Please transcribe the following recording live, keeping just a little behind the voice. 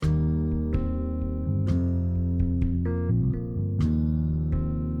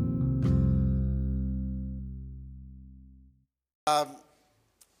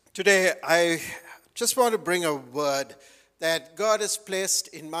Today, I just want to bring a word that God has placed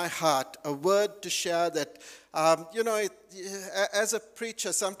in my heart, a word to share that, as a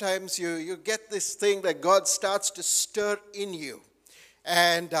preacher, sometimes you get this thing that God starts to stir in you.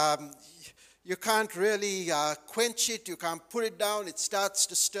 And you can't really quench it, you can't put it down, it starts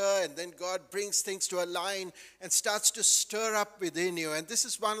to stir, and then God brings things to a line and starts to stir up within you. And this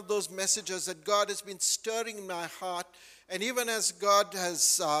is one of those messages that God has been stirring in my heart. And even as God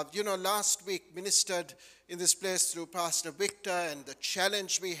has, last week ministered in this place through Pastor Victor and the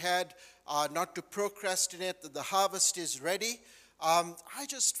challenge we had not to procrastinate, that the harvest is ready, I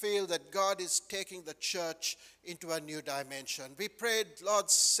just feel that God is taking the church into a new dimension. We prayed, Lord,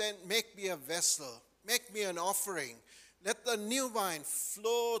 make me a vessel, make me an offering. Let the new wine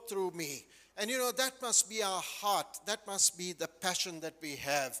flow through me. And that must be our heart. That must be the passion that we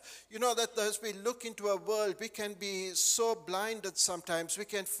have. That as we look into a world, we can be so blinded sometimes. We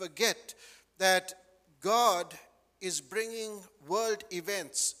can forget that God is bringing world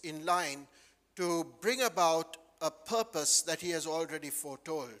events in line to bring about a purpose that he has already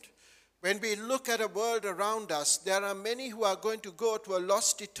foretold. When we look at a world around us, there are many who are going to go to a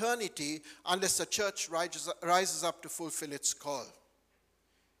lost eternity unless the church rises up to fulfill its call.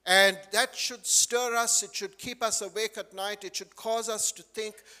 And that should stir us, it should keep us awake at night, it should cause us to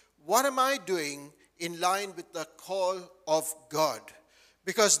think, what am I doing in line with the call of God?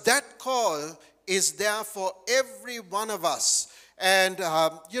 Because that call is there for every one of us. And,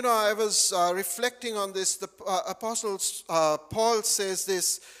 I was reflecting on this. The Apostle Paul says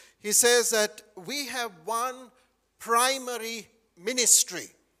this. He says that we have one primary ministry.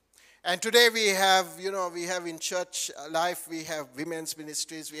 And today we have in church life, we have women's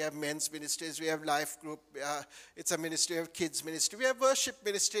ministries, we have men's ministries, we have life group, it's a ministry, we have kids ministry, we have worship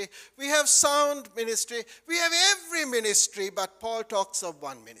ministry, we have sound ministry, we have every ministry, but Paul talks of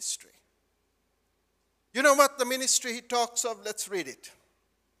one ministry. You know what the ministry he talks of? Let's read it.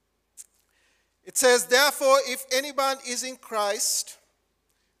 It says, therefore, if anyone is in Christ,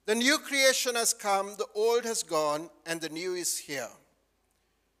 the new creation has come, the old has gone, and the new is here.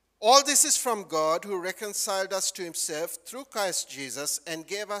 All this is from God, who reconciled us to himself through Christ Jesus and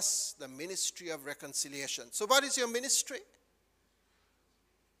gave us the ministry of reconciliation. So what is your ministry?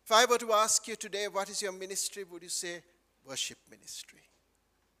 If I were to ask you today, what is your ministry, would you say worship ministry?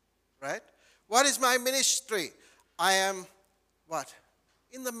 Right? What is my ministry? I am what?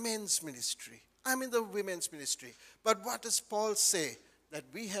 In the men's ministry. I'm in the women's ministry. But what does Paul say? That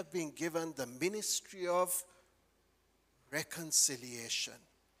we have been given the ministry of reconciliation.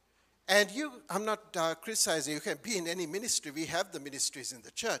 And I'm not criticizing, you can be in any ministry. We have the ministries in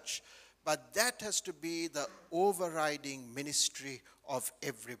the church. But that has to be the overriding ministry of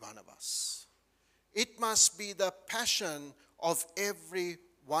every one of us. It must be the passion of every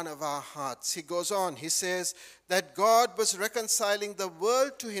one of our hearts. He goes on, he says that God was reconciling the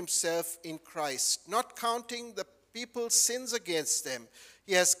world to himself in Christ, not counting the people's sins against them.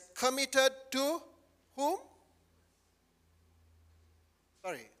 He has committed to whom?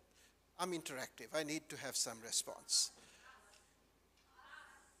 Sorry. I'm interactive. I need to have some response.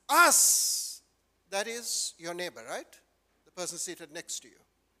 Us. That is your neighbor, right? The person seated next to you.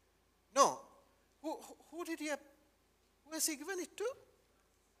 No. Who has he given it to?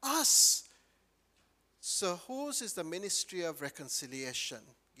 Us. So whose is the ministry of reconciliation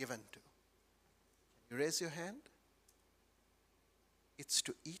given to? Can you raise your hand? It's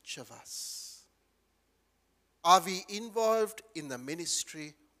to each of us. Are we involved in the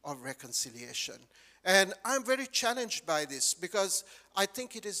ministry of reconciliation? And I'm very challenged by this because I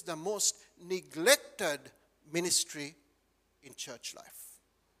think it is the most neglected ministry in church life.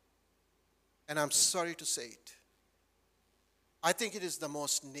 And I'm sorry to say it. I think it is the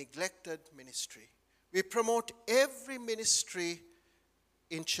most neglected ministry. We promote every ministry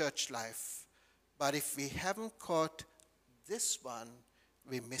in church life, but if we haven't caught this one,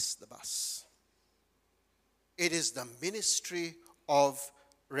 we miss the bus. It is the ministry of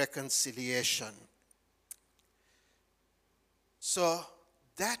reconciliation. So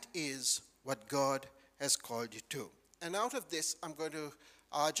that is what God has called you to. And out of this, I'm going to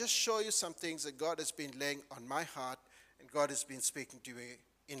just show you some things that God has been laying on my heart and God has been speaking to me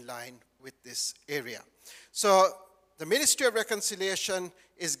in line with this area. So the ministry of reconciliation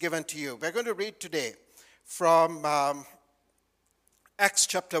is given to you. We're going to read today from Acts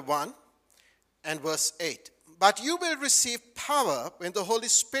chapter 1 and verse 8. But you will receive power when the Holy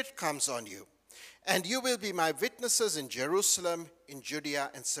Spirit comes on you, and you will be my witnesses in Jerusalem, in Judea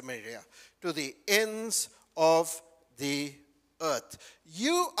and Samaria, to the ends of the earth.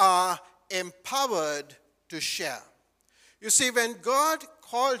 You are empowered to share. You see, when God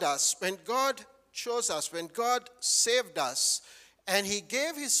called us, when God chose us, when God saved us, and he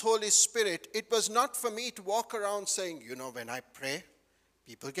gave his Holy Spirit, it was not for me to walk around saying, when I pray,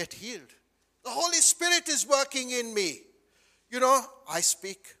 people get healed. The Holy Spirit is working in me. I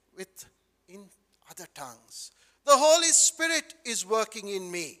speak in other tongues. The Holy Spirit is working in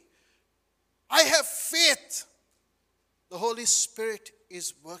me. I have faith. The Holy Spirit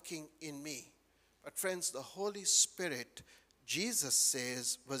is working in me. But friends, the Holy Spirit, Jesus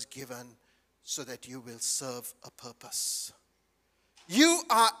says, was given so that you will serve a purpose. You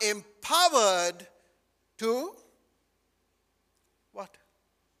are empowered to what?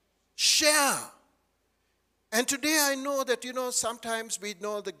 Share. And today I know that, sometimes we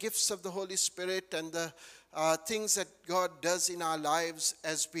know the gifts of the Holy Spirit and the things that God does in our lives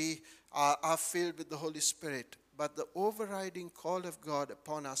as we are filled with the Holy Spirit. But the overriding call of God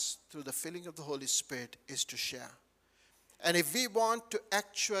upon us through the filling of the Holy Spirit is to share. And if we want to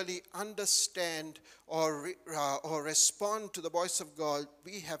actually understand or respond to the voice of God,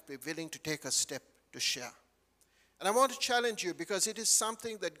 we have to be willing to take a step to share. And I want to challenge you because it is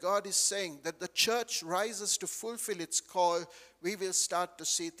something that God is saying, that the church rises to fulfill its call, we will start to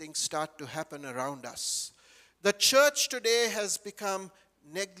see things start to happen around us. The church today has become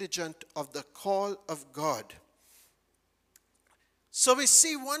negligent of the call of God. So we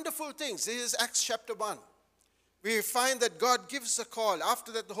see wonderful things. This is Acts chapter 1. We find that God gives a call.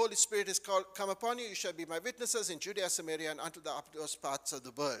 After that, the Holy Spirit is called, come upon you. You shall be my witnesses in Judea, Samaria, and unto the uttermost parts of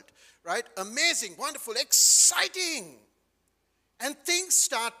the world. Right? Amazing, wonderful, exciting. And things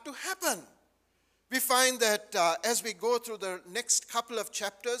start to happen. We find that as we go through the next couple of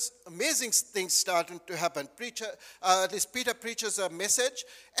chapters, amazing things start to happen. Peter preaches a message,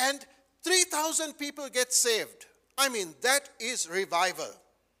 and 3,000 people get saved. I mean, that is revival,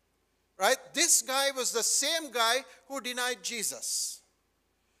 right? This guy was the same guy who denied Jesus.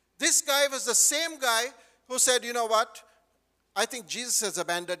 This guy was the same guy who said, you know what? I think Jesus has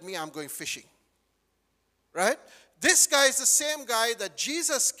abandoned me. I'm going fishing, right? This guy is the same guy that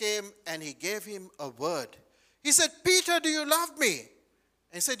Jesus came and he gave him a word. He said, Peter, do you love me?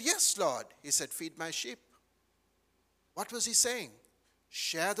 And he said, yes, Lord. He said, feed my sheep. What was he saying?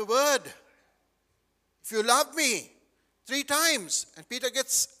 Share the word. If you love me, 3 times. And Peter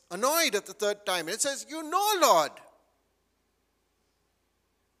gets annoyed at the 3rd time. And it says, you know, Lord.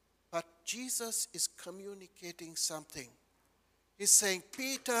 But Jesus is communicating something. He's saying,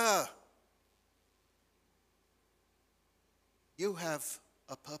 Peter, you have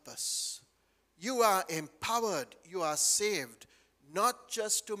a purpose. You are empowered. You are saved. Not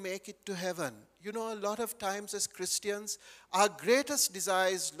just to make it to heaven. A lot of times as Christians, our greatest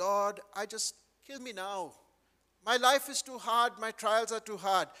desire is, Lord, kill me now. My life is too hard. My trials are too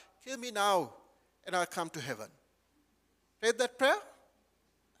hard. Kill me now, and I'll come to heaven. Prayed that prayer?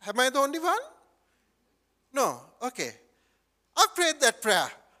 Am I the only one? No. Okay. I've prayed that prayer.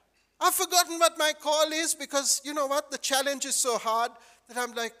 I've forgotten what my call is because, you know what? The challenge is so hard that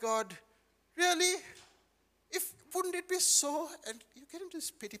I'm like, God, really? Wouldn't it be so? And you get into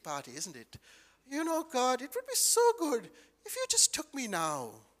this pity party, isn't it? God, it would be so good if you just took me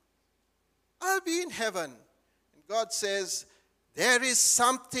now. I'll be in heaven. And God says, there is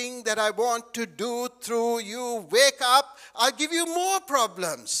something that I want to do through you. Wake up. I'll give you more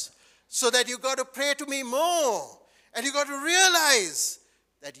problems so that you got to pray to me more. And you got to realize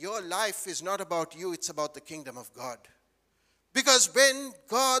that your life is not about you. It's about the kingdom of God. Because when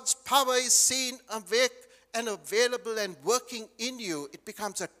God's power is seen, awake, and available and working in you, it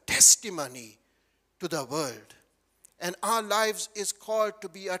becomes a testimony to the world. And our lives is called to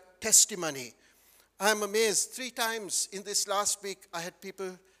be a testimony. I'm amazed. 3 times in this last week, I had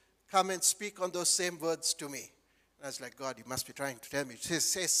people come and speak on those same words to me. And I was like, God, you must be trying to tell me.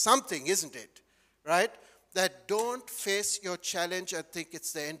 Say something, isn't it? Right? That don't face your challenge and think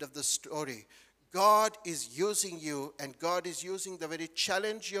it's the end of the story. God is using you, and God is using the very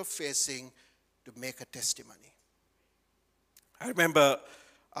challenge you're facing to make a testimony. I remember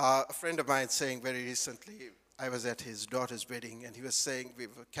a friend of mine saying very recently, I was at his daughter's wedding, and he was saying, we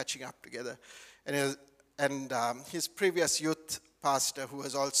were catching up together, and his previous youth pastor, who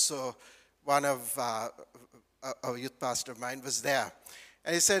was also one of a youth pastor of mine, was there.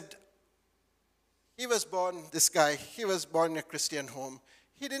 And he said, he was born in a Christian home.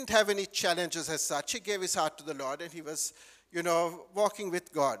 He didn't have any challenges as such. He gave his heart to the Lord, and he was, walking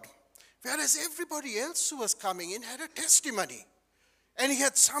with God. Whereas everybody else who was coming in had a testimony. And he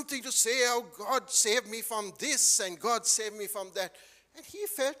had something to say, oh, God saved me from this, and God saved me from that. And he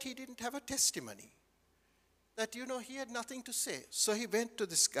felt he didn't have a testimony. That, he had nothing to say. So he went to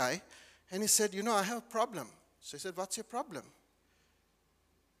this guy, and he said, I have a problem. So he said, what's your problem?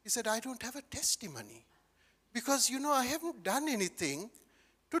 He said, I don't have a testimony. Because, I haven't done anything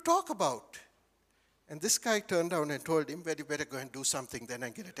to talk about. And this guy turned down and told him, well, you better go and do something then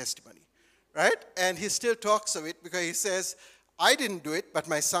and get a testimony. Right? And he still talks of it because he says, I didn't do it, but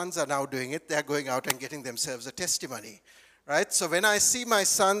my sons are now doing it. They're going out and getting themselves a testimony. Right? So when I see my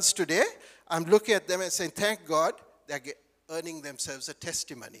sons today, I'm looking at them and saying, thank God, they're earning themselves a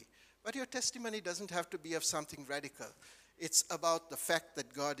testimony. But your testimony doesn't have to be of something radical. It's about the fact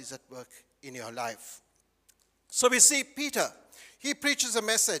that God is at work in your life. So we see Peter. He preaches a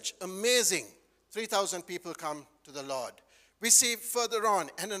message, amazing. 3,000 people come to the Lord. We see further on,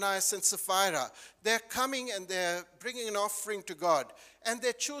 Ananias and Sapphira. They're coming and they're bringing an offering to God. And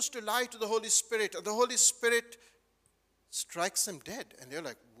they choose to lie to the Holy Spirit. And the Holy Spirit strikes them dead. And they're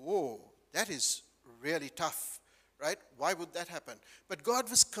like, whoa, that is really tough. Right? Why would that happen? But God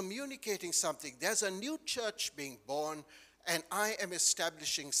was communicating something. There's a new church being born, and I am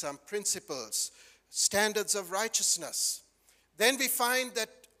establishing some principles, standards of righteousness. Then we find that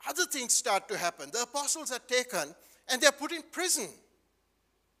other things start to happen. The apostles are taken, and they're put in prison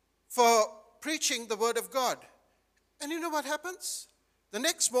for preaching the word of God. And you know what happens? The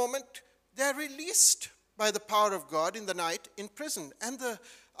next moment, they're released by the power of God in the night in prison. And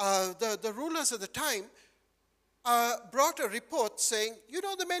the rulers at the time brought a report saying,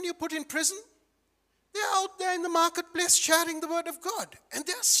 the men you put in prison, they're out there in the marketplace sharing the word of God. And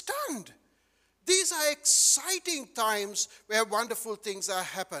they're stunned. These are exciting times where wonderful things are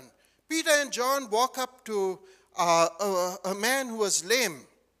happen. Peter and John walk up to a man who was lame.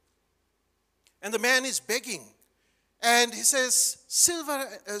 And the man is begging. And he says,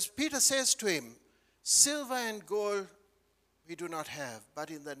 Peter says to him, silver and gold we do not have, but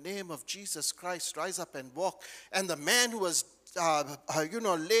in the name of Jesus Christ, rise up and walk. And the man who was,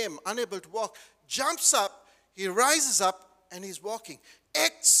 lame, unable to walk, jumps up, he rises up, and he's walking.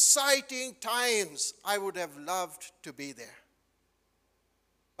 Exciting times. I would have loved to be there.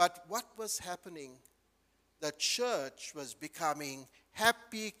 But what was happening? The church was becoming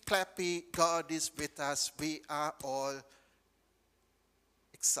happy, clappy, God is with us, we are all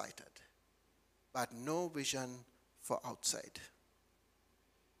excited. But no vision for outside.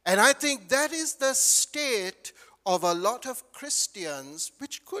 And I think that is the state of a lot of Christians,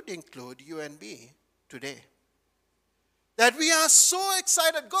 which could include you and me today. That we are so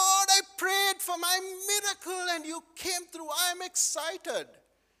excited. God, I prayed for my miracle and you came through. I am excited.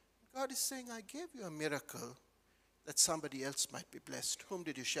 God is saying, I gave you a miracle that somebody else might be blessed. Whom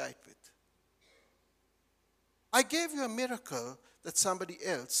did you share it with? I gave you a miracle that somebody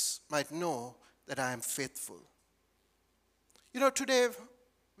else might know that I am faithful. Today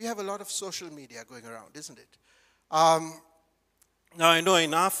we have a lot of social media going around, isn't it? Now I know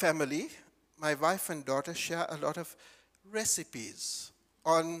in our family, my wife and daughter share a lot of recipes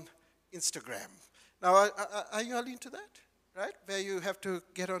on Instagram. Now, are you all into that? Right? Where you have to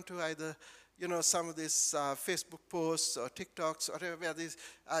get onto either, some of these Facebook posts or TikToks or whatever, where these,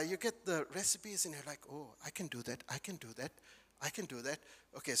 you get the recipes and you're like, oh, I can do that, I can do that, I can do that.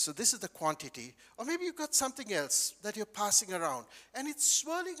 Okay, so this is the quantity. Or maybe you've got something else that you're passing around and it's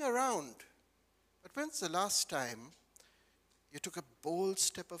swirling around. But when's the last time you took a bold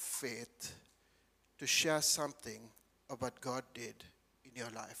step of faith to share something of what God did in your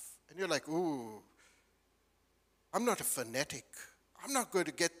life? And you're like, ooh, I'm not a fanatic. I'm not going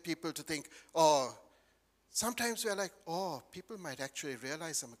to get people to think, oh, sometimes we're like, oh, people might actually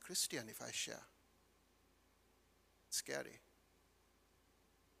realize I'm a Christian if I share. It's scary.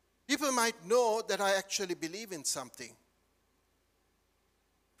 People might know that I actually believe in something.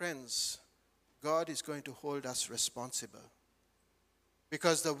 Friends, God is going to hold us responsible.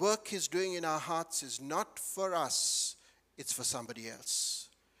 Because the work He's doing in our hearts is not for us, it's for somebody else.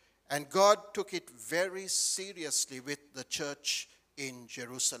 And God took it very seriously with the church in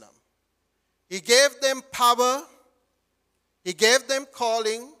Jerusalem. He gave them power. He gave them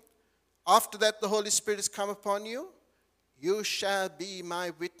calling. After that, the Holy Spirit has come upon you. You shall be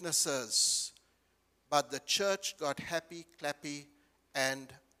my witnesses. But the church got happy, clappy,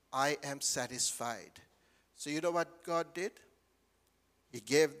 and I am satisfied. So you know what God did? He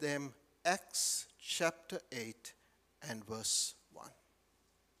gave them Acts chapter 8 and verse 1.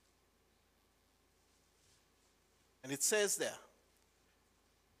 And it says there,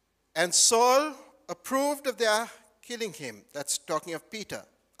 and Saul approved of their killing him. That's talking of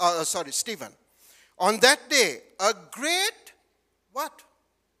Stephen. On that day, a great, what?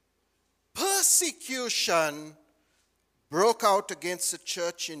 Persecution broke out against the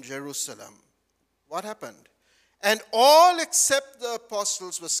church in Jerusalem. What happened? And all except the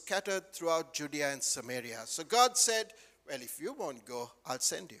apostles were scattered throughout Judea and Samaria. So God said, well, if you won't go, I'll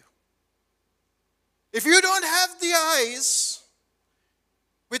send you. If you don't have the eyes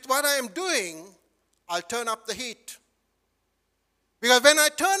with what I am doing, I'll turn up the heat. Because when I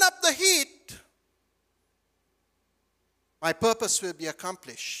turn up the heat, my purpose will be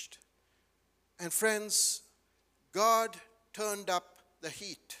accomplished. And friends, God turned up the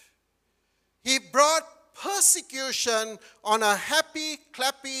heat. He brought persecution on a happy,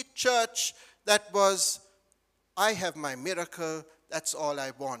 clappy church that was, I have my miracle, that's all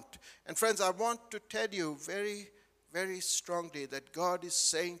I want. And friends, I want to tell you very, very strongly that God is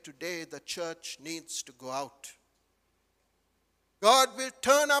saying today the church needs to go out. God will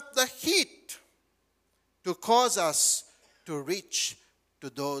turn up the heat to cause us to reach to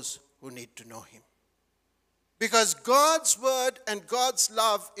those who need to know Him. Because God's word and God's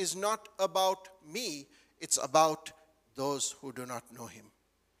love is not about me, it's about those who do not know Him.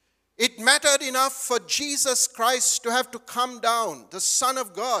 It mattered enough for Jesus Christ to have to come down, the Son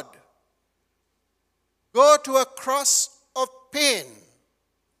of God, go to a cross of pain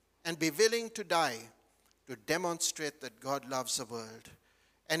and be willing to die to demonstrate that God loves the world.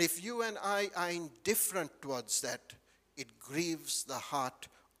 And if you and I are indifferent towards that, it grieves the heart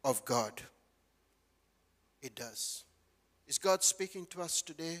of God. It does. Is God speaking to us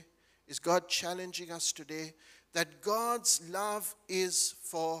today? Is God challenging us today? That God's love is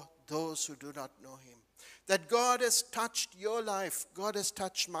for those who do not know Him. That God has touched your life. God has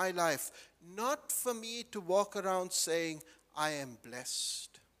touched my life. Not for me to walk around saying, I am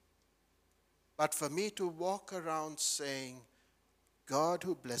blessed. But for me to walk around saying, God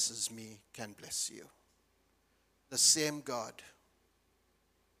who blesses me can bless you. The same God.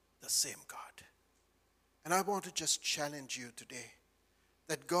 The same God. And I want to just challenge you today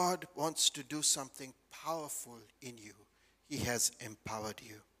that God wants to do something powerful in you. He has empowered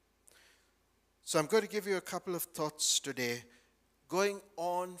you. So I'm going to give you a couple of thoughts today, going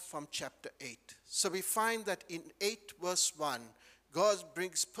on from chapter 8. So we find that in 8 verse 1, God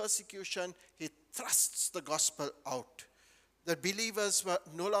brings persecution. He thrusts the gospel out. The believers were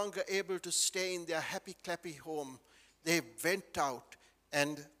no longer able to stay in their happy, clappy home. They went out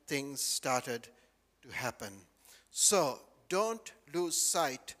and things started to happen. So don't lose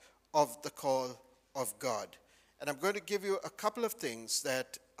sight of the call of God. And I'm going to give you a couple of things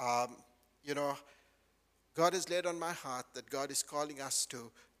that, God has laid on my heart that God is calling us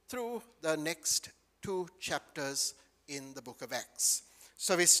to through the next 2 chapters in the book of Acts.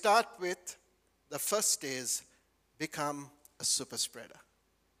 So we start with the first is become a super spreader.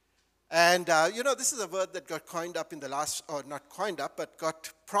 And, this is a word that got coined up in the last, or not coined up, but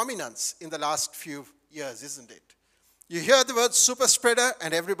got prominence in the last few years, isn't it? You hear the word super spreader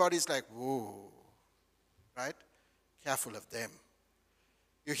and everybody's like, whoa, right? Careful of them.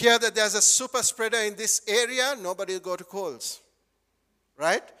 You hear that there's a super spreader in this area, nobody will go to Coles,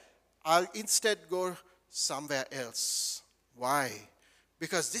 right? I'll instead go somewhere else. Why?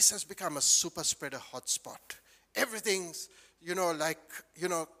 Because this has become a super spreader hotspot. Everything's,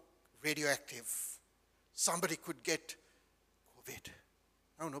 radioactive. Somebody could get COVID.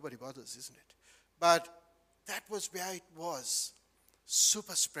 Now nobody bothers, isn't it? But that was where it was.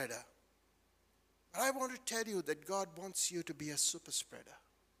 Super spreader. But I want to tell you that God wants you to be a super spreader.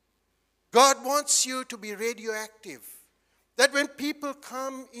 God wants you to be radioactive. That when people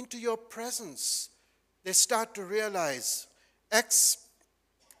come into your presence, they start to realize. Acts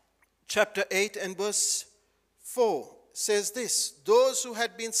chapter 8 and verse 4 says this, those who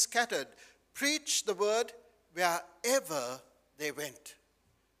had been scattered preached the word wherever they went.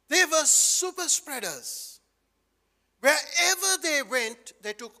 They were super spreaders. Wherever they went,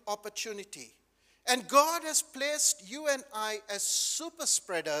 they took opportunity. And God has placed you and I as super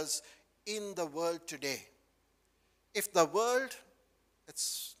spreaders in the world today. If the world,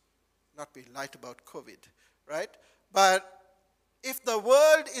 let's not be light about COVID, right? But if the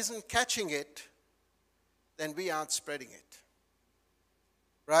world isn't catching it, then we aren't spreading it,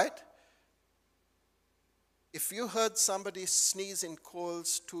 right? If you heard somebody sneeze in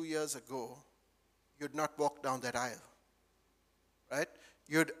Coles 2 years ago, you'd not walk down that aisle, right?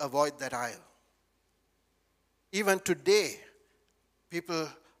 You'd avoid that aisle. Even today, people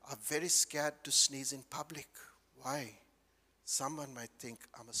are very scared to sneeze in public. Why? Someone might think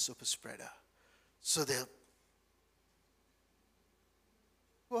I'm a super spreader. So they'll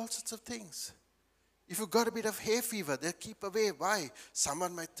do all sorts of things. If you've got a bit of hay fever, they'll keep away. Why?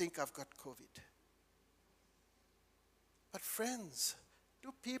 Someone might think I've got COVID. But friends,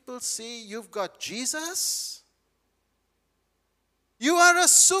 do people see you've got Jesus? You are a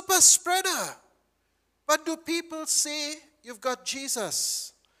super spreader. But do people say you've got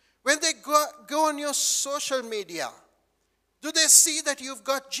Jesus? When they go on your social media, do they see that you've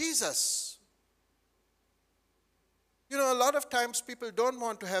got Jesus? You know, a lot of times people don't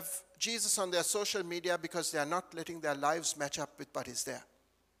want to have Jesus on their social media because they are not letting their lives match up with what is there.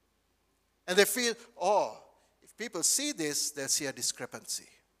 And they feel, oh, if people see this, they'll see a discrepancy.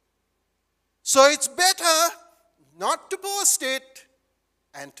 So it's better not to post it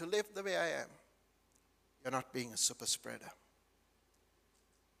and to live the way I am. You're not being a super spreader.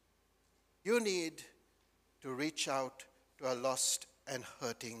 You need to reach out to a lost and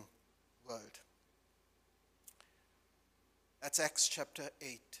hurting world. That's Acts chapter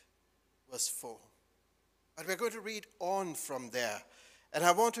 8, verse 4. But we're going to read on from there. And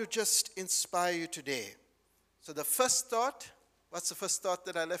I want to just inspire you today. So the first thought, what's the first thought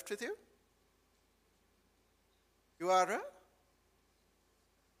that I left with you? You are a?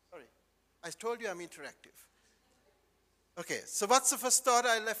 Sorry, I told you I'm interactive. Okay, so what's the first thought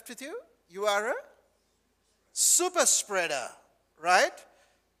I left with you? You are a super spreader, right?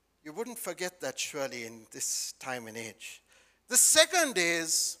 You wouldn't forget that surely in this time and age. The second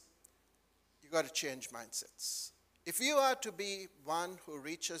is, you got to change mindsets. If you are to be one who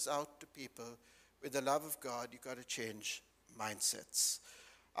reaches out to people with the love of God, you got to change mindsets.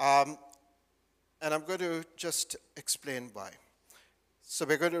 And I'm going to just explain why. So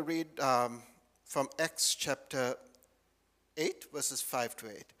we're going to read from Acts chapter 8, verses 5 to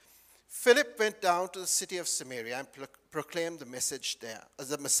 8. Philip went down to the city of Samaria and proclaimed the message there,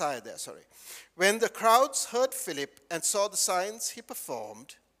 the Messiah there, sorry. When the crowds heard Philip and saw the signs he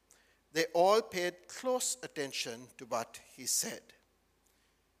performed, they all paid close attention to what he said.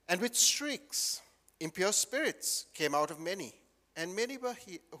 And with shrieks, impure spirits came out of many, and many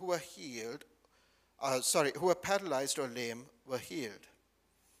who were paralyzed or lame were healed.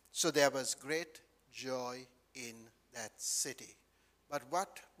 So there was great joy in that city. But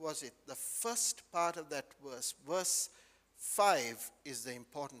what was it? The first part of that verse 5, is the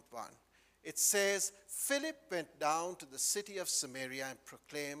important one. It says, Philip went down to the city of Samaria and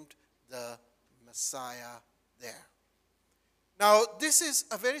proclaimed the Messiah there. Now, this is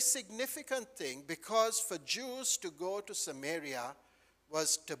a very significant thing because for Jews to go to Samaria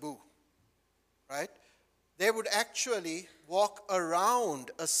was taboo, right? They would actually walk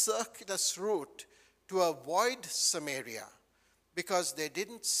around a circuitous route to avoid Samaria because they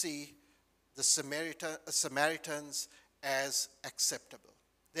didn't see the Samaritans as acceptable.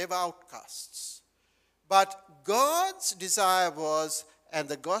 They were outcasts. But God's desire was, and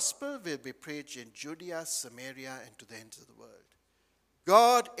the gospel will be preached in Judea, Samaria, and to the ends of the world.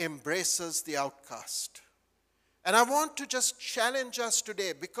 God embraces the outcast. And I want to just challenge us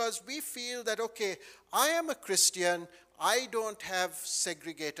today because we feel that, okay, I am a Christian, I don't have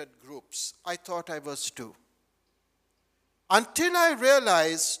segregated groups. I thought I was too. Until I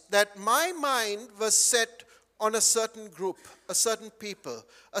realized that my mind was set on a certain group, a certain people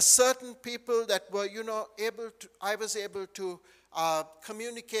that were, I was able to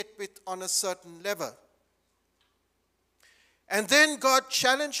communicate with on a certain level. And then God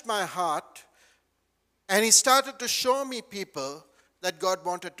challenged my heart, and he started to show me people that God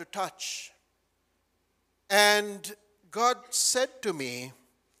wanted to touch. And God said to me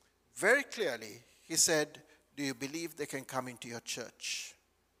very clearly, he said, do you believe they can come into your church?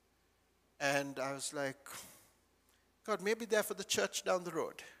 And I was like, God, maybe they're for the church down the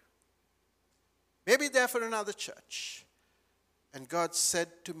road. Maybe they're for another church. And God said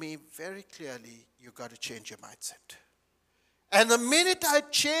to me very clearly, you got to change your mindset. And the minute I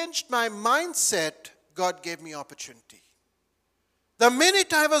changed my mindset, God gave me opportunity. The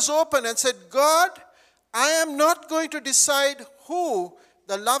minute I was open and said, God, I am not going to decide who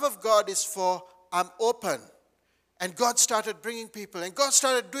the love of God is for. I'm open. And God started bringing people. And God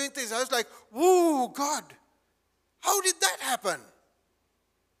started doing things. I was like, whoa, God, how did that happen?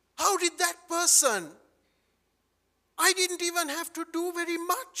 How did that person? I didn't even have to do very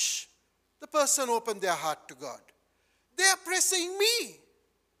much. The person opened their heart to God. They are pressing me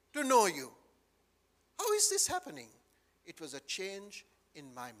to know you. How is this happening? It was a change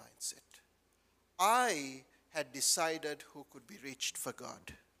in my mindset. I had decided who could be reached for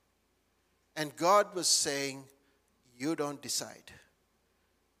God. And God was saying, you don't decide.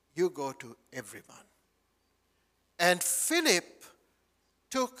 You go to everyone. And Philip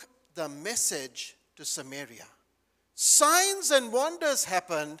took the message to Samaria. Signs and wonders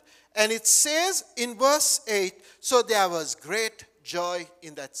happened, and it says in verse 8, so there was great joy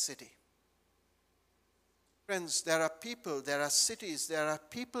in that city. Friends, there are people, there are cities, there are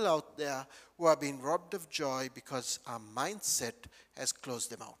people out there who are being robbed of joy because our mindset has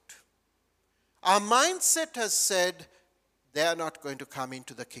closed them out. Our mindset has said they are not going to come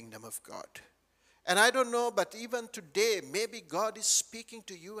into the kingdom of God. And I don't know, but even today, maybe God is speaking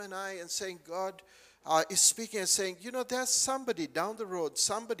to you and I and saying, God is speaking and saying, there's somebody down the road,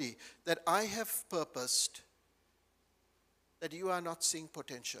 somebody that I have purposed that you are not seeing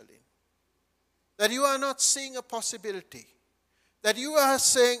potential in, that you are not seeing a possibility, that you are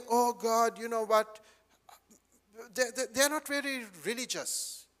saying, oh God, you know what, they're not really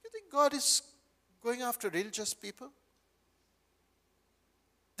religious. You think God is going after religious people?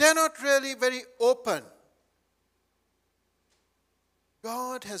 They're not really very open.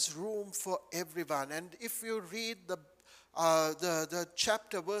 God has room for everyone. And if you read the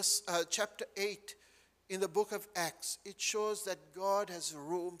chapter 8 in the book of Acts, it shows that God has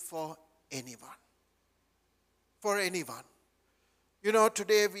room for anyone. For anyone.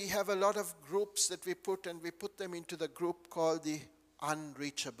 Today we have a lot of groups that we put them into the group called the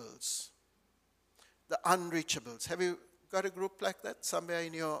unreachables. The unreachables. Have you got a group like that somewhere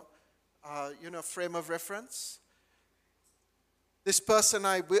in your frame of reference? This person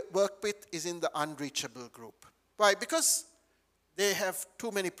I work with is in the unreachable group. Why? Because they have too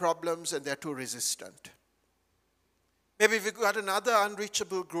many problems and they're too resistant. Maybe we've got another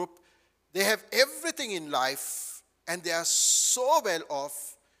unreachable group. They have everything in life and they are so well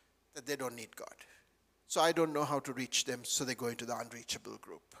off that they don't need God. So I don't know how to reach them, so they go into the unreachable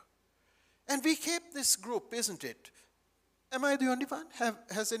group. And we keep this group, isn't it? Am I the only one?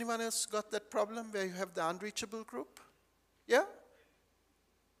 Has anyone else got that problem where you have the unreachable group? Yeah?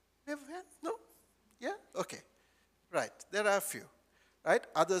 No? Yeah? Okay. Right. There are a few. Right?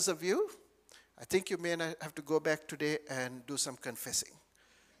 Others of you, I think you may have to go back today and do some confessing.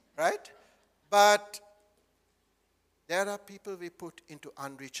 Right? But there are people we put into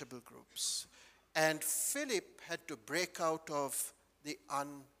unreachable groups. And Philip had to break out of the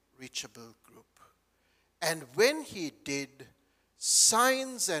unreachable group. And when he did,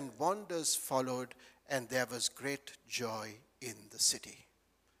 signs and wonders followed, and there was great joy in the city.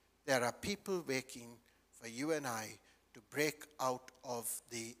 There are people waiting for you and I to break out of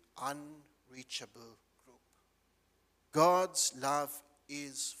the unreachable group. God's love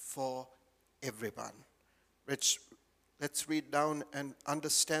is for everyone. Let's read down and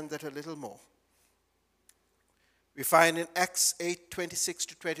understand that a little more. We find in Acts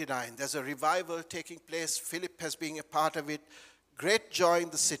 8:26-29, there's a revival taking place. Philip has been a part of it. Great joy in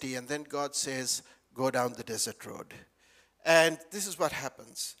the city. And then God says, go down the desert road. And this is what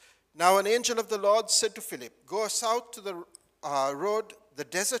happens. Now an angel of the Lord said to Philip, go south to the road, the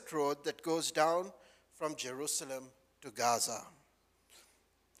desert road that goes down from Jerusalem to Gaza.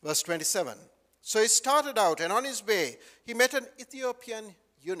 Verse 27. So he started out, and on his way, he met an Ethiopian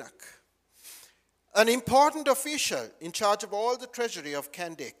eunuch, an important official in charge of all the treasury of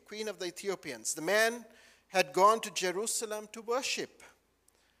Candace, queen of the Ethiopians. The man had gone to Jerusalem to worship.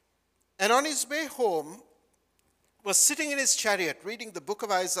 And on his way home, was sitting in his chariot reading the book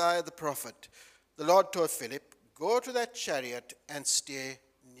of Isaiah the prophet. The Lord told Philip, go to that chariot and stay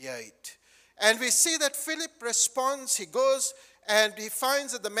near it. And we see that Philip responds. He goes and he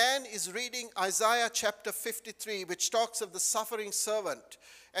finds that the man is reading Isaiah chapter 53, which talks of the suffering servant.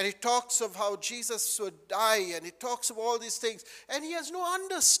 And he talks of how Jesus would die, and he talks of all these things. And he has no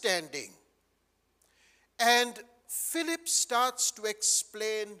understanding. And Philip starts to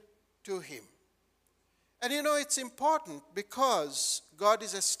explain to him. And it's important because God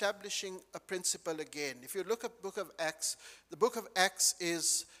is establishing a principle again. If you look at the book of Acts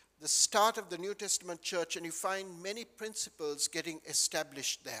is the start of the New Testament church, and you find many principles getting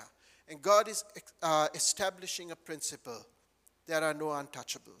established there. And God is establishing a principle. There are no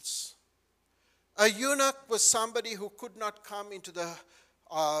untouchables. A eunuch was somebody who could not come into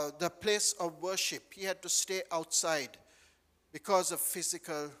the place of worship. He had to stay outside because of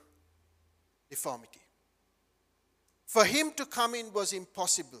physical deformity. For him to come in was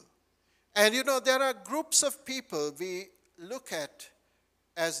impossible. And there are groups of people we look at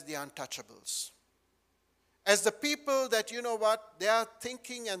as the untouchables. As the people that, their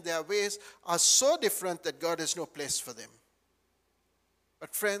thinking and their ways are so different that God has no place for them.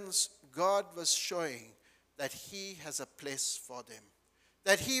 But friends, God was showing that he has a place for them.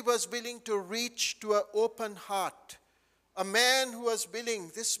 That he was willing to reach to an open heart. A man who was willing,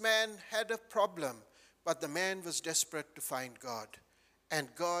 this man had a problem. But the man was desperate to find God. And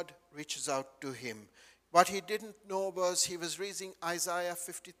God reaches out to him. What he didn't know was he was reading Isaiah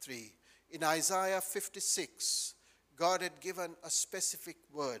 53. In Isaiah 56, God had given a specific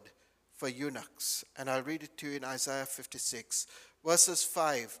word for eunuchs. And I'll read it to you in Isaiah 56, verses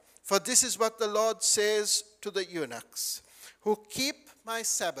 5. For this is what the Lord says to the eunuchs, who keep my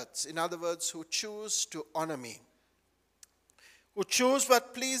Sabbaths, in other words, who choose to honor me, who choose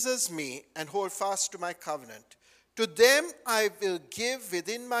what pleases me and hold fast to my covenant, to them I will give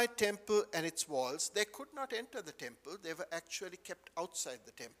within my temple and its walls. They could not enter the temple. They were actually kept outside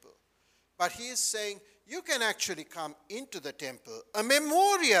the temple. But he is saying, you can actually come into the temple, a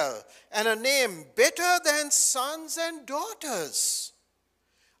memorial and a name better than sons and daughters.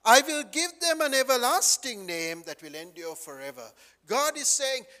 I will give them an everlasting name that will endure forever. God is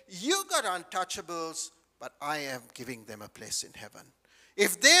saying, you got untouchables, but I am giving them a place in heaven.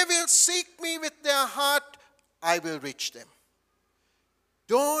 If they will seek me with their heart, I will reach them.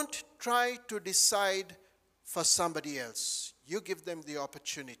 Don't try to decide for somebody else. You give them the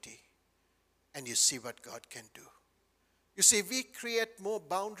opportunity, and you see what God can do. You see, we create more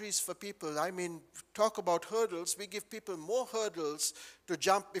boundaries for people. I mean, talk about hurdles. We give people more hurdles to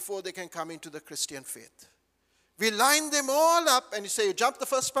jump before they can come into the Christian faith. We line them all up, and you say, you jump the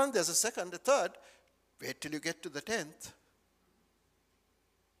first one, there's a second, a third. Wait till you get to the 10th.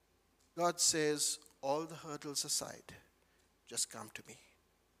 God says, all the hurdles aside, just come to me.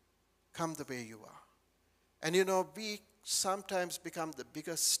 Come the way you are. And you know, we sometimes become the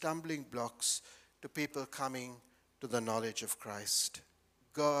biggest stumbling blocks to people coming to the knowledge of Christ.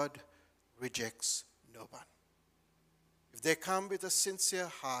 God rejects no one. If they come with a sincere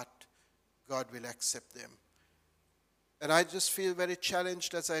heart, God will accept them. And I just feel very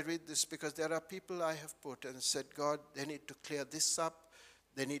challenged as I read this, because there are people I have put and said, God, they need to clear this up.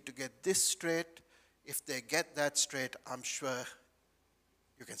 They need to get this straight. If they get that straight, I'm sure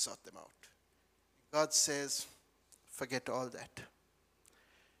you can sort them out. God says, forget all that.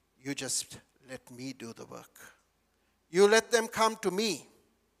 You just let me do the work. You let them come to me.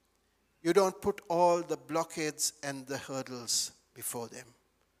 You don't put all the blockades and the hurdles before them.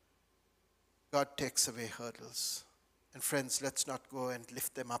 God takes away hurdles. And friends, let's not go and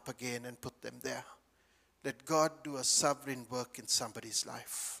lift them up again and put them there. Let God do a sovereign work in somebody's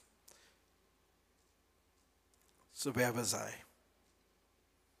life. So where was I?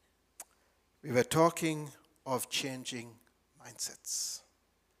 We were talking of changing mindsets.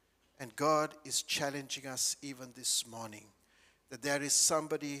 And God is challenging us even this morning that there is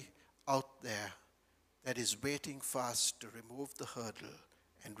somebody out there that is waiting for us to remove the hurdle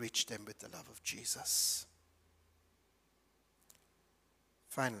and reach them with the love of Jesus.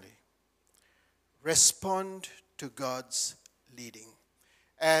 Finally, respond to God's leading.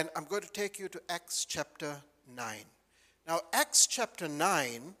 And I'm going to take you to Acts chapter 9. Now, Acts chapter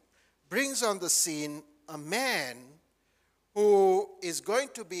 9 brings on the scene a man who is going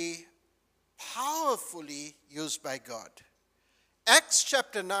to be powerfully used by God. Acts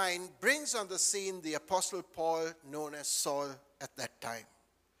chapter 9 brings on the scene the Apostle Paul, known as Saul at that time.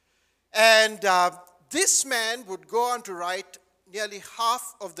 And this man would go on to write nearly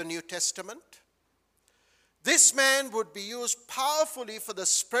half of the New Testament. This man would be used powerfully for the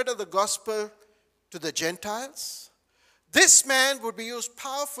spread of the gospel to the Gentiles. This man would be used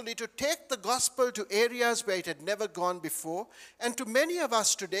powerfully to take the gospel to areas where it had never gone before. And to many of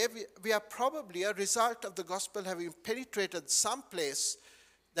us today, we are probably a result of the gospel having penetrated some place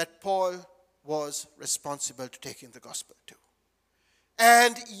that Paul was responsible to taking the gospel to.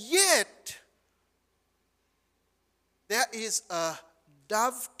 And yet, there is a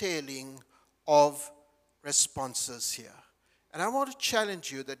dovetailing of responses here. And I want to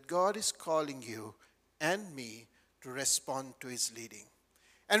challenge you that God is calling you and me to respond to his leading.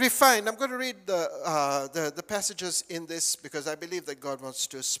 And we find, I'm going to read the passages in this because I believe that God wants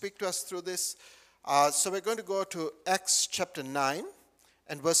to speak to us through this. So we're going to go to Acts chapter 9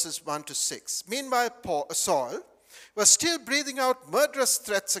 and verses 1 to 6. Meanwhile, Saul was still breathing out murderous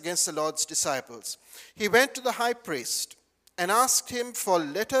threats against the Lord's disciples. He went to the high priest and asked him for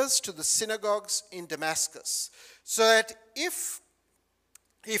letters to the synagogues in Damascus, so that if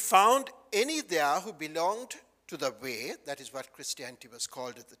he found any there who belonged to the way, that is what Christianity was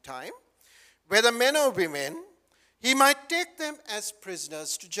called at the time, whether men or women, he might take them as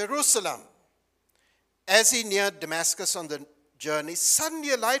prisoners to Jerusalem. As he neared Damascus on the journey,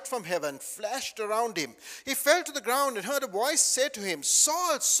 suddenly a light from heaven flashed around him. He fell to the ground and heard a voice say to him,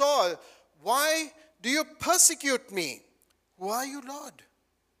 "Saul, Saul, why do you persecute me?" "Who are you, Lord?"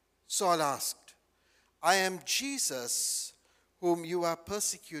 Saul asked. "I am Jesus, whom you are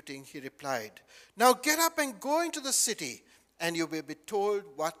persecuting," he replied. "Now get up and go into the city, and you will be told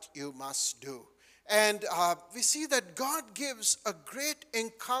what you must do." And we see that God gives a great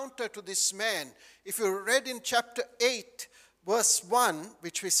encounter to this man. If you read in chapter 8, verse 1,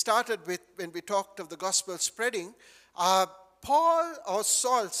 which we started with when we talked of the gospel spreading,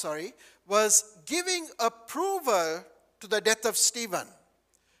 Saul was giving approval to the death of Stephen.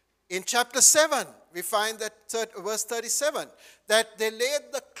 In chapter 7, we find that verse 37, that they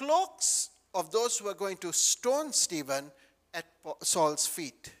laid the cloaks of those who were going to stone Stephen at Saul's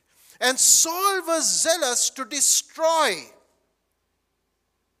feet. And Saul was zealous to destroy.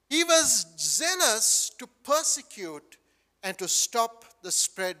 He was zealous to persecute and to stop the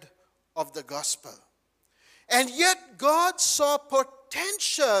spread of the gospel. And yet God saw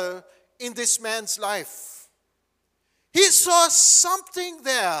potential in this man's life. He saw something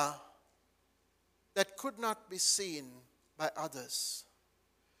there that could not be seen by others.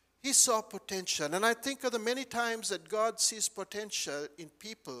 He saw potential. And I think of the many times that God sees potential in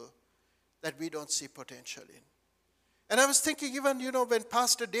people that we don't see potential in. And I was thinking even, when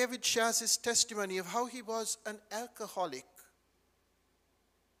Pastor David shares his testimony of how he was an alcoholic,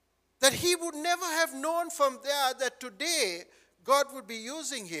 that he would never have known from there that today God would be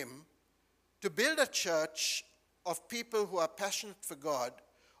using him to build a church of people who are passionate for God,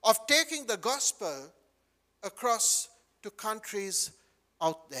 of taking the gospel across to countries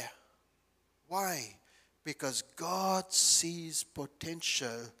out there. Why? Because God sees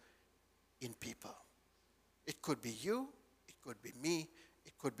potential in people. It could be you, it could be me,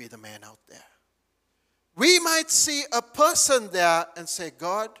 it could be the man out there. We might see a person there and say,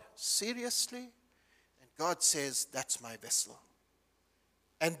 God, seriously? And God says, that's my vessel.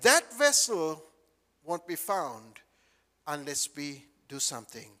 And that vessel won't be found unless we do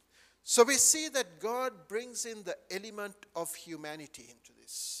something. So we see that God brings in the element of humanity into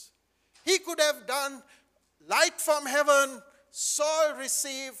this. He could have done light from heaven, Saul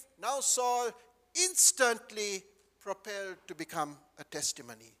received, now Saul instantly propelled to become a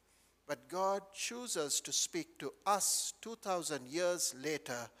testimony. But God chooses to speak to us 2,000 years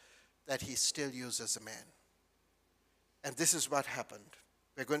later that he still uses a man. And this is what happened.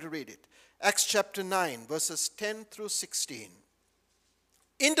 We're going to read it. Acts chapter 9, verses 10 through 16.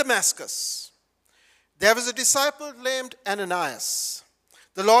 In Damascus, there was a disciple named Ananias.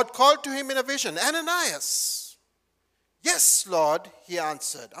 The Lord called to him in a vision, Ananias. Yes, Lord, he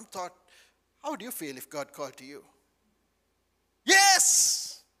answered. I'm thought, how would you feel if God called to you?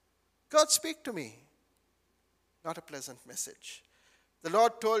 Yes, God speak to me. Not a pleasant message. The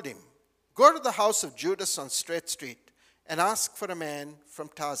Lord told him, go to the house of Judas on Straight Street and ask for a man from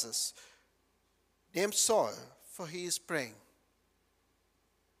Tarsus named Saul, for he is praying.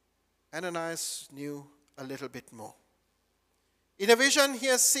 Ananias knew a little bit more. In a vision, he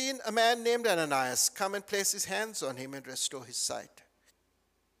has seen a man named Ananias come and place his hands on him and restore his sight.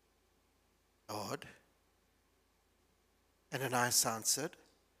 Lord, Ananias answered,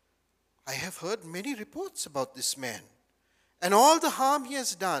 I have heard many reports about this man and all the harm he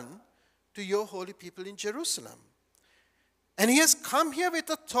has done to your holy people in Jerusalem. And he has come here with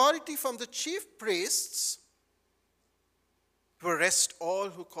authority from the chief priests to arrest all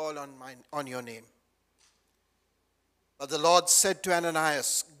who call on your name. But the Lord said to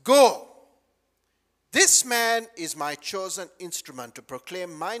Ananias, go. This man is my chosen instrument to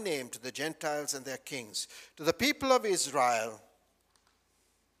proclaim my name to the Gentiles and their kings, to the people of Israel.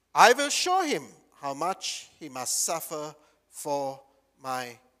 I will show him how much he must suffer for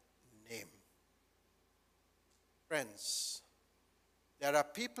my name. Friends, there are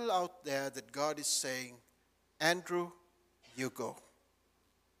people out there that God is saying, Andrew, you go.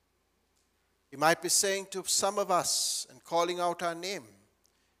 He might be saying to some of us and calling out our name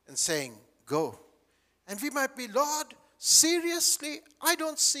and saying, go. And we might be, Lord, seriously, I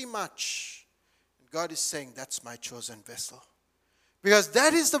don't see much. And God is saying, that's my chosen vessel. Because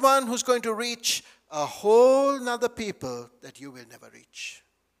that is the one who's going to reach a whole nother people that you will never reach.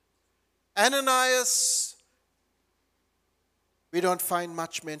 Ananias, we don't find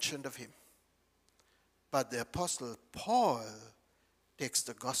much mentioned of him. But the apostle Paul takes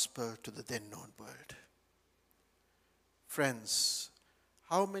the gospel to the then known world. Friends,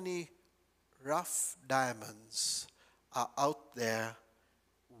 how many rough diamonds are out there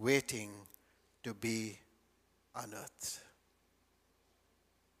waiting to be unearthed?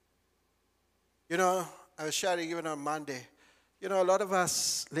 I was sharing even on Monday, a lot of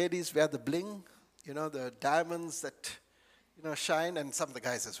us ladies wear the bling, the diamonds that, shine, and some of the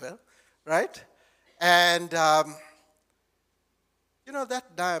guys as well, right? And,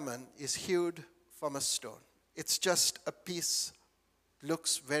 that diamond is hewed from a stone. It's just a piece,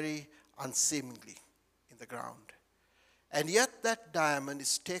 looks very unseemly in the ground. And yet that diamond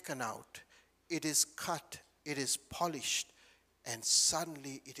is taken out, it is cut, it is polished, and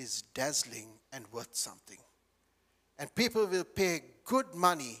suddenly it is dazzling and worth something. And people will pay good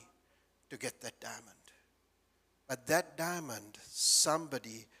money to get that diamond. But that diamond,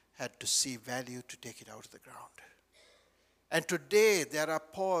 somebody had to see value to take it out of the ground. And today there are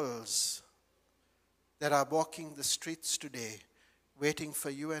Pauls that are walking the streets today, waiting for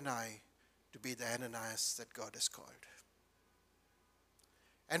you and I to be the Ananias that God has called.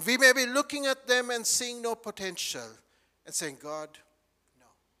 And we may be looking at them and seeing no potential and saying, God, no.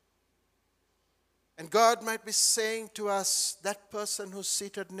 And God might be saying to us, that person who's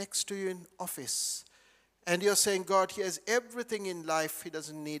seated next to you in office, and you're saying, God, he has everything in life, he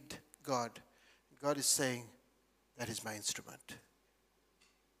doesn't need God. God is saying, that is my instrument.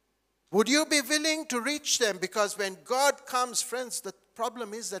 Would you be willing to reach them? Because when God comes, friends, the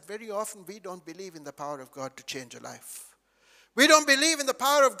problem is that very often we don't believe in the power of God to change a life. We don't believe in the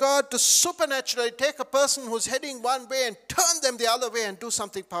power of God to supernaturally take a person who's heading one way and turn them the other way and do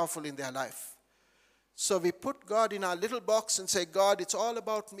something powerful in their life. So we put God in our little box and say, God, it's all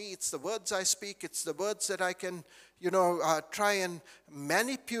about me. It's the words I speak. It's the words that I can, try and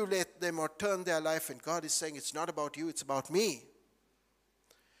manipulate them or turn their life. And God is saying, it's not about you, it's about me.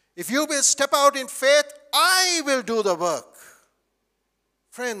 If you will step out in faith, I will do the work.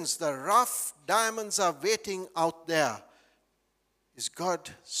 Friends, the rough diamonds are waiting out there. Is God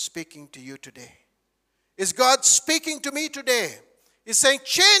speaking to you today? Is God speaking to me today? He's saying,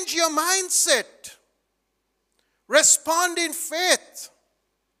 change your mindset. Respond in faith.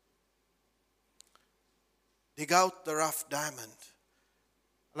 Dig out the rough diamond.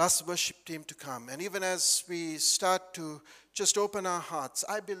 I'll ask the worship team to come. And even as we start to just open our hearts,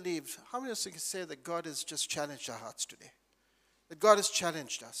 I believe, how many of us can say that God has just challenged our hearts today? That God has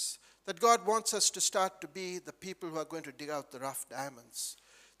challenged us. That God wants us to start to be the people who are going to dig out the rough diamonds.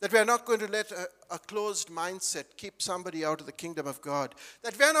 That we are not going to let a closed mindset keep somebody out of the kingdom of God.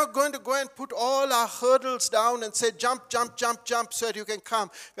 That we are not going to go and put all our hurdles down and say, jump, jump, jump, jump, so that you can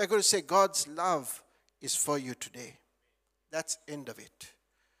come. We are going to say, God's love is for you today. That's the end of it.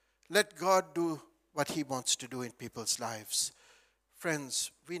 Let God do what he wants to do in people's lives.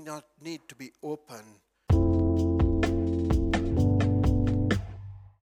 Friends, we not need to be open